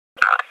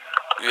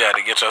You had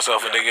to get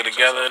yourself a nigga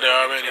together there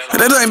already?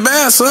 That ain't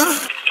bad, son. Nah,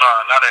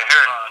 not in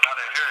here.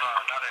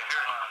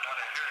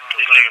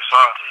 These niggas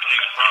soft.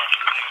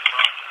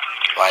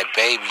 Like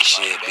baby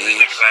shit, bitch.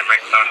 These niggas ain't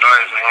making no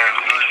noise in here.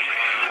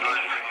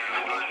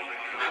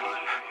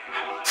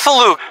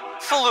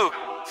 Faluke.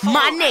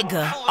 My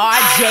nigga,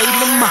 RJ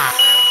Lamont.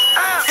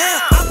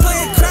 I'm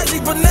playing crazy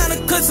banana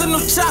clips and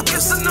them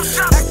choppers.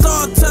 Act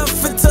all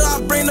tough until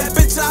I bring the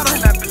bitch out of.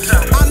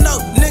 I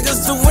know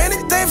niggas do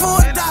anything for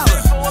 $1.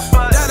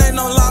 That ain't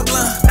no log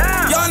line.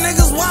 Y'all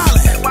niggas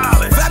wildin'.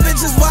 Fat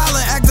bitches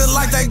wildin', acting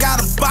like they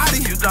got a body.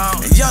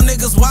 And young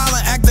niggas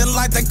wildin', acting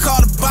like they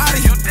caught a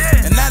body.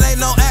 And that ain't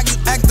no acting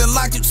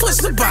like you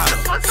twist the bottle.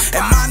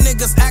 And my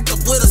niggas act up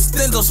with a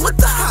Stendos with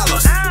the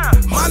hollows.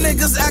 My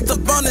niggas act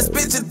up on this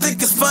bitch and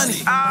think it's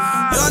funny.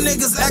 Y'all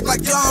niggas act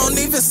like y'all don't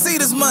even see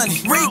this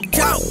money.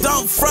 Recount,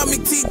 don't front me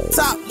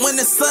T-top when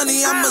it's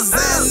sunny. I'm a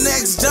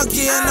Xanax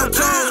junkie and I'm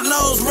cold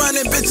nose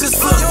running bitches.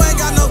 You ain't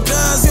got no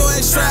guns, you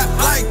ain't strapped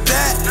like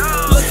that.